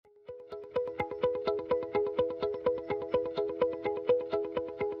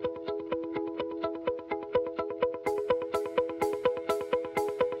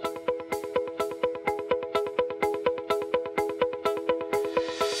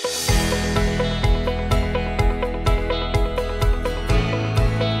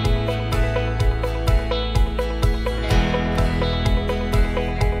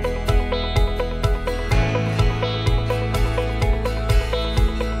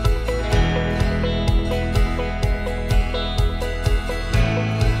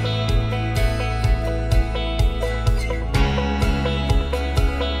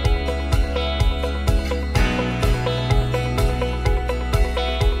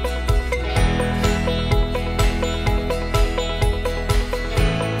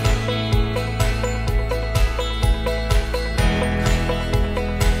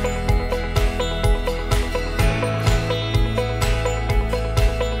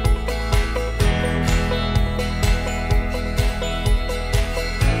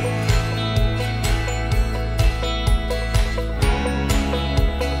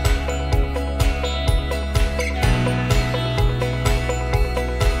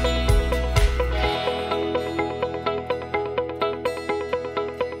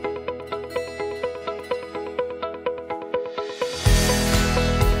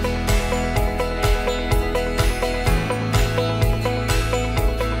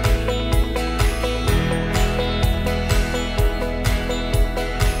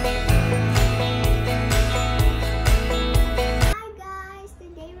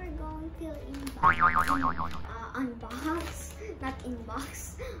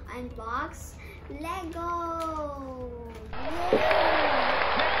unbox Lego.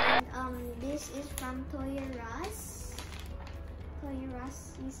 Yay! And this is from Toys R Us. Toys R Us,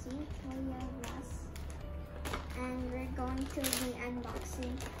 you see, Toys R Us. And we're going to be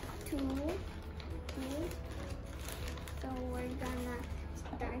unboxing two. So we're gonna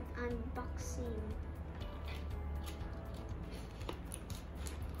start unboxing.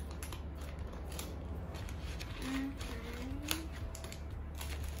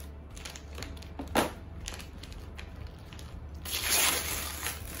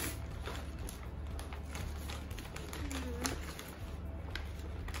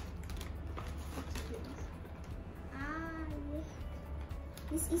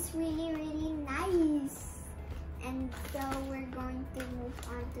 This is really nice. And so we're going to move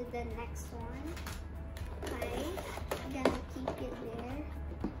on to the next one. Okay, I'm gonna keep it there.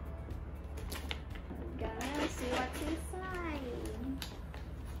 We're gonna see what's inside.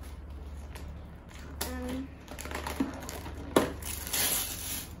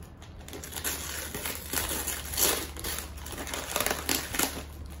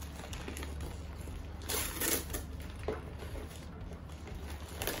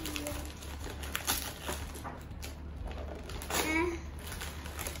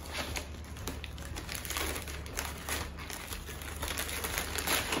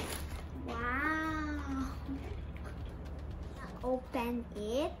 Open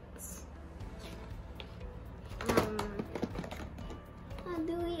it. How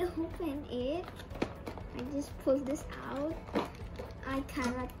do we open it? I just pull this out. I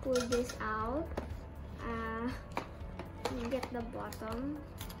cannot pull this out. Get the bottom.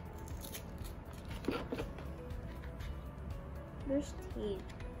 There's tape.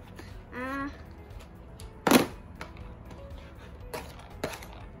 I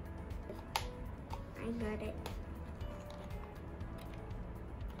got it.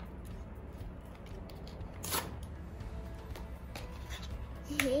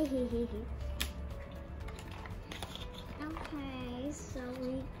 Okay, so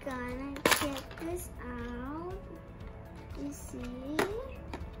we're gonna get this out. You see,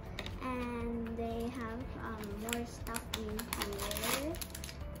 and they have more stuff in here.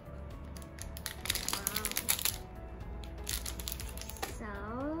 Wow. So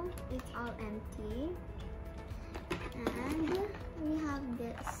it's all empty, and we have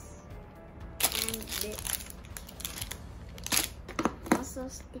this and this. Also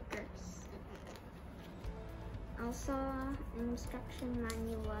stickers. Also instruction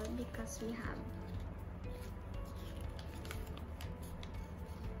manual because we have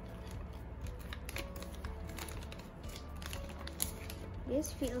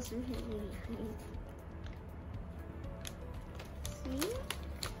this feels really nice. See?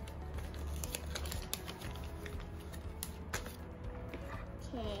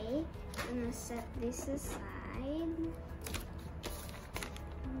 Okay, I'm gonna set this aside.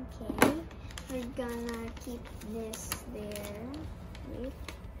 Okay, we're gonna keep this there. Wait.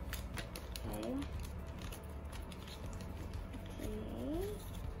 Okay. Okay.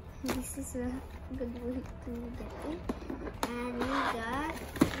 This is a good way to get it. And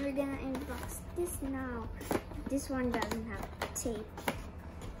we're gonna unbox this now. This one doesn't have tape.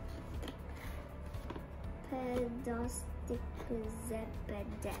 Pedostic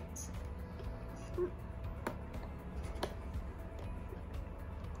Zepedet.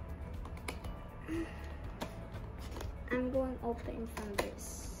 I'm going open from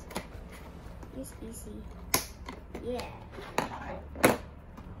this. It's easy. Yeah.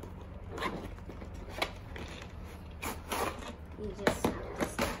 You just have to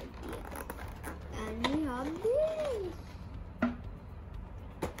slide it. And we have this.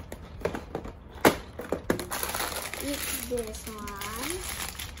 It's this one.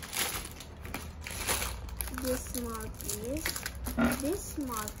 This small piece. This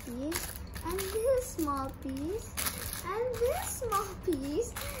small piece. And this small piece. And this small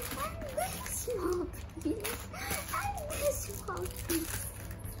piece. And this small piece. And this small piece.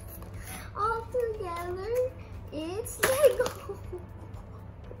 All together, it's Lego.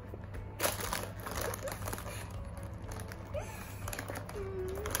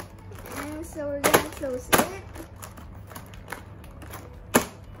 And so we're gonna close it.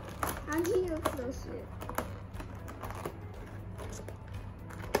 How do you close it?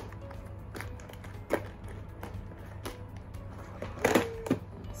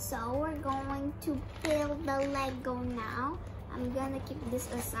 So we're going to build the Lego now. I'm gonna keep this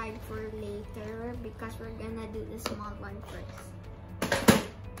aside for later because we're gonna do the small one first.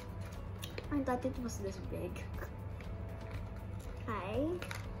 I thought it was this big. Okay.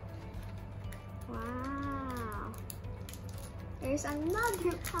 Wow. There's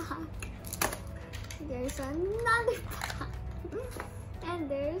another pack. There's another pack. And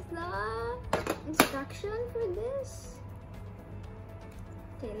there's the instruction for this.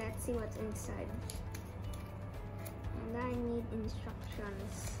 Okay, let's see what's inside. And I need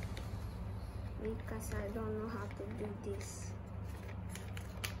instructions because I don't know how to do this.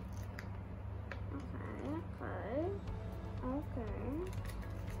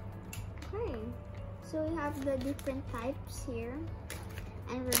 Okay. So we have the different types here,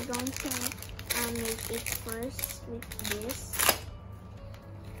 and we're going to make it first with this.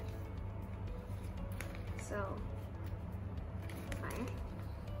 So, okay.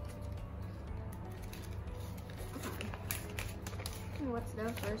 What's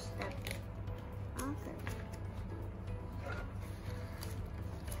the first step? Okay.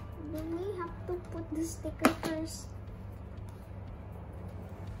 Do we have to put the sticker first?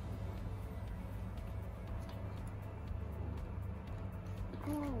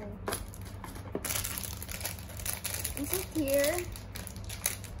 Oh. Is it here?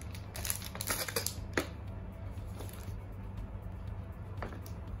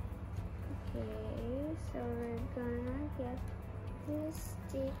 Okay, so we're gonna get this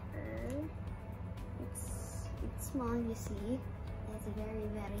sticker. It's small, you see. It's very,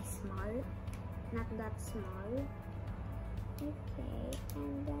 very small. Not that small. Okay,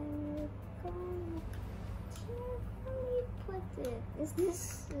 and then we're gonna carefully put it. Is this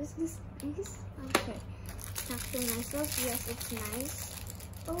nice? Okay. Talk to myself. Yes, it's nice.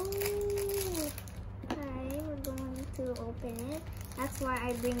 Oh, okay. We're going to open it. That's why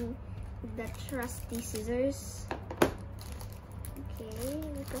I bring the trusty scissors. Okay,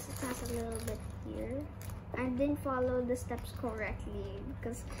 because it has a little bit here. I didn't follow the steps correctly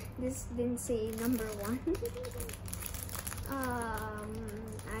because this didn't say number 1.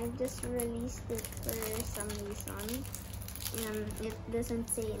 I just released it for some reason. It doesn't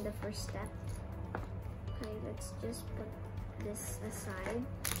say in the first step. Okay, let's just put this aside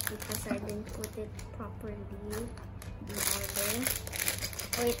because I didn't put it properly in order.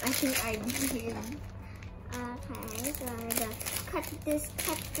 Wait, I think I did. Okay, so I'm gonna cut the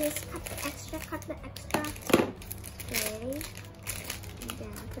extra. Okay, and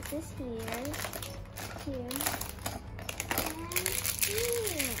then put this here, and here.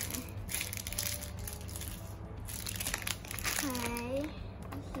 Okay,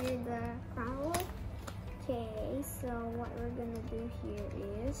 here the crown. Okay, so what we're gonna do here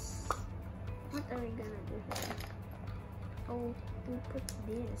is, what are we gonna do here? Oh, we put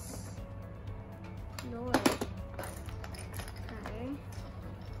this. Lord. Okay.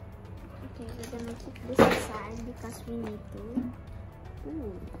 Okay, we're gonna keep this aside because we need to.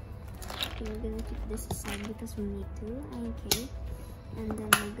 Ooh. Okay, we're gonna keep this aside because we need to. Okay. And then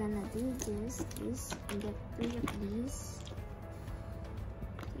we're gonna do this, and get 3 of these.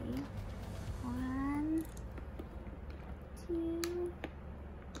 Okay. 1, 2,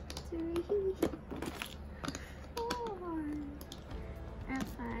 3, 4.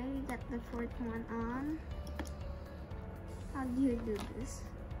 Okay, we got the 4th one on. How do you do this?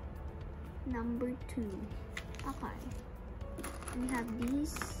 Number 2. Okay. We have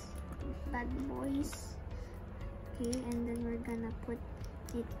these bad boys. Okay, and then we're gonna put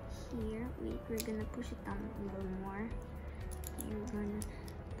it here. Wait, we're gonna push it down a little more. Okay, we're gonna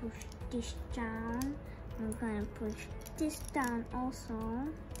push this down. We're gonna push this down also.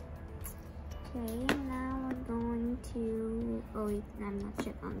 Okay, now we're going to, oh wait, I'm not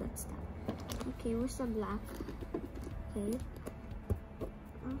yet on that step. Okay, where's the black? Okay.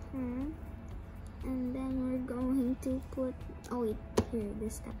 And then we're going to put, oh wait, here,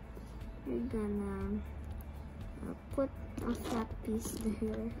 this step. We're gonna put a flat piece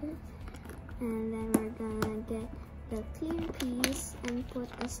there. And then we're gonna get the clear piece and put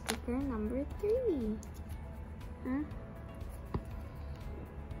a sticker number 3. Huh?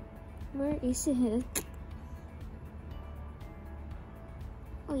 Where is it?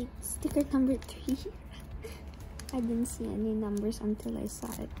 Oh, it's sticker number 3. I didn't see any numbers until I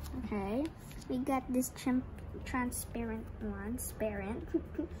saw it. Okay, we got this transparent one, transparent.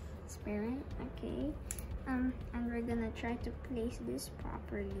 Okay, and we're gonna try to place this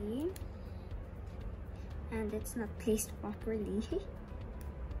properly, and it's not placed properly.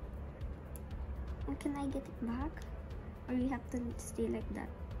 Or can I get it back, or you have to stay like that?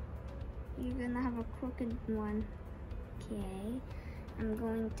 You're gonna have a crooked one. Okay, I'm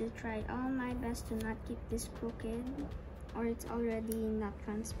going to try all my best to not keep this crooked, or it's already not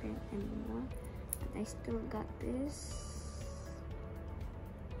transparent anymore. But I still got this.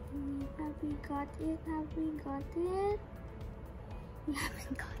 Have we got it? Have we got it? We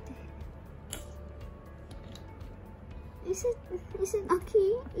haven't got it. Is it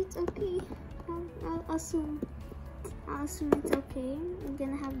okay? It's okay. I'll assume it's okay. I'm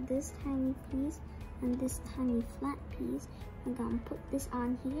gonna have this tiny piece and this tiny flat piece. I'm gonna put this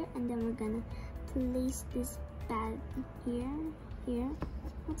on here, and then we're gonna place this pad here.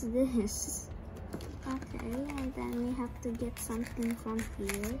 What's this? Okay, and then we have to get something from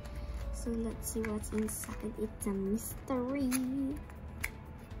here. So let's see what's inside. It's a mystery.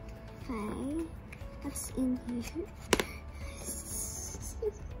 Okay, what's in here?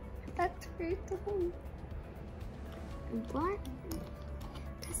 That's turtle. What?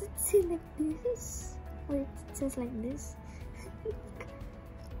 Does it say like this? Or it says like this?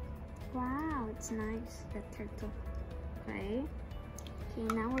 Wow, it's nice, the turtle. Okay.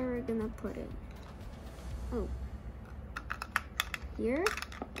 Okay, now where we're gonna put it? Oh. Here?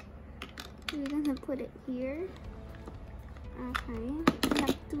 We're gonna put it here. Okay. We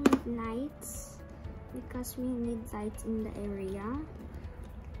have 2 lights because we need lights in the area.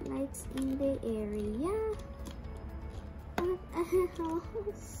 Lights in the area. What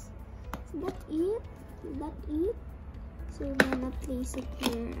else? Is that it? Is that it? So we're gonna place it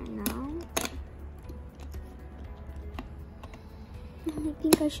here now. I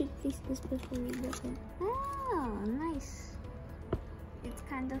think I should place this before we do it. Oh, nice. It's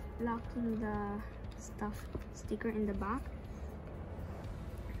kind of blocking the sticker in the back.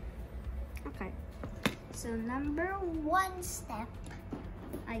 Okay. So number 1 step,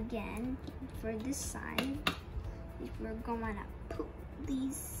 again, for this side, is we're gonna put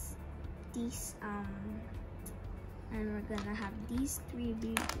these and we're gonna have these 3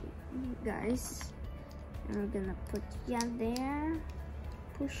 big guys, and we're gonna put ya there,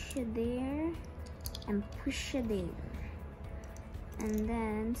 push ya there, and push ya there. And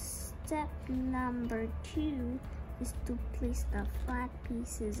then step number 2 is to place the flat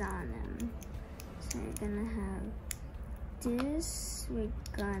pieces on them. So we're gonna have this, we're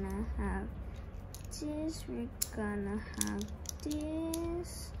gonna have this, we're gonna have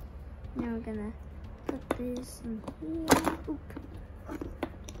this. Now we're gonna put this in here. Oop.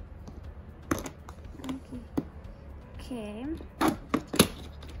 Okay.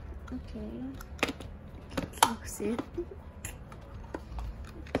 Close it.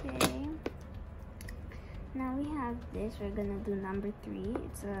 Okay. Now we have this. We're gonna do number 3.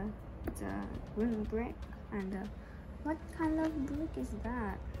 It's a wooden brick, and what kind of brick is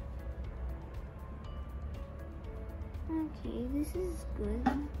that? Okay, this is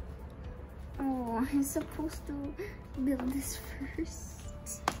good. Oh, I'm supposed to build this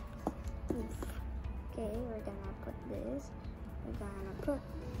first. Okay, we're gonna put this. We're gonna put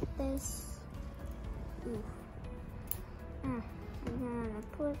this. We're gonna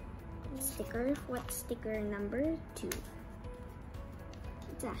put sticker. What sticker? Number 2.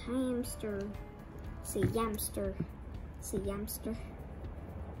 It's a hamster. It's a yamster. It's a yamster.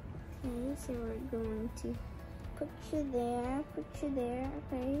 Okay, so we're going to put you there. Put you there.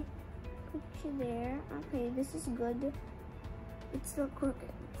 Okay. Put you there. Okay, this is good. It's still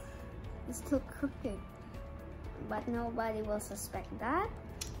crooked. It's still crooked. But nobody will suspect that.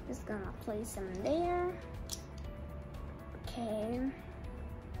 Just gonna place them there. Okay.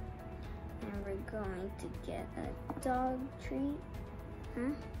 And we're going to get a dog treat.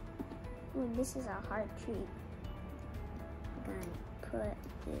 Huh? Ooh, this is a hard treat. I'm gonna put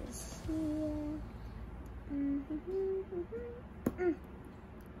this here.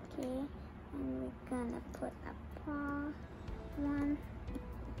 Okay. And we're gonna put a paw one.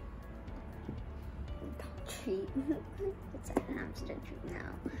 Treat. It's a hamster treat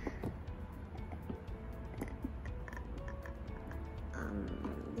now.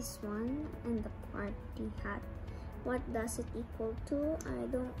 This one and the party hat. What does it equal to? I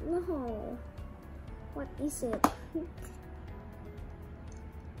don't know. What is it?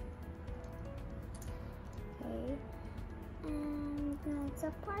 Okay. And it's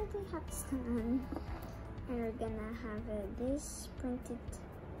a party hat stand. And we're gonna have this printed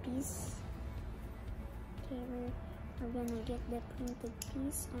piece. Okay, we're gonna get the printed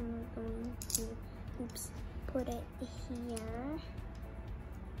piece, and we're going to, put it here.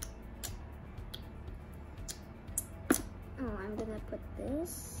 Oh, I'm gonna put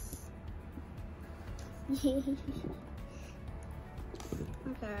this. Yay!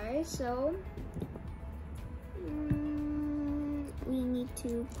 Okay, so we need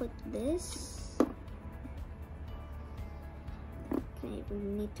to put this. Okay, we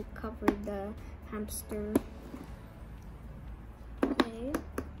need to cover the hamster.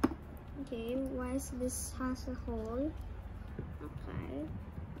 Okay, why is this has a hole? Okay,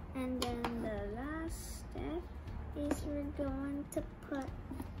 and then the last step is we're going to put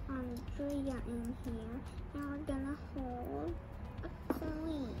Andrea in here, and we're gonna hold a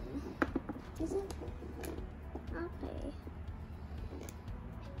coin. Is it? Okay.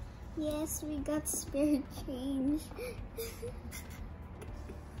 Yes, we got spare change.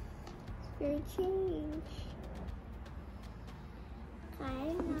 Spare change.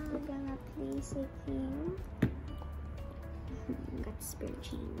 Okay, now we're gonna place it here. Got spare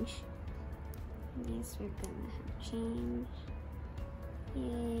change. Yes, we're gonna have change.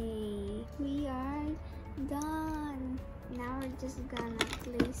 Yay! We are done. Now we're just gonna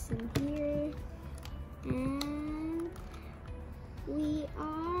place in here, and we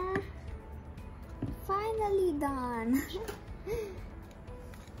are finally done.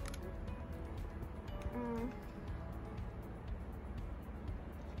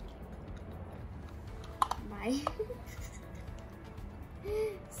 Bye.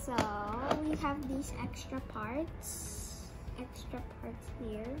 So we have these extra parts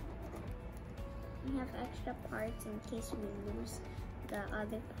here. We have extra parts in case we lose the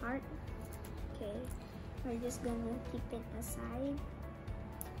other part. Okay, we're just gonna keep it aside.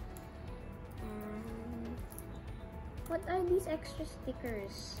 And what are these extra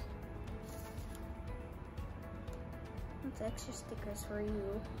stickers? What's extra stickers for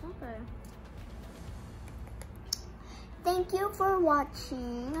you? Okay. Thank you for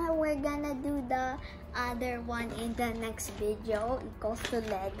watching. We're gonna do the other one in the next video. It goes to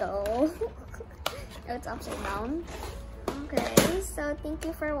Lego. It's upside down. Okay, so thank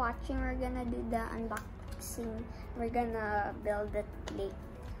you for watching. We're gonna do the unboxing. We're gonna build it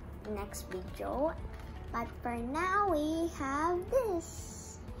next video. But for now, we have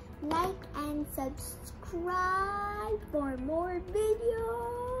this. Like and subscribe for more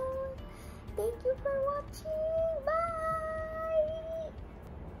videos. Thank you for watching. Bye.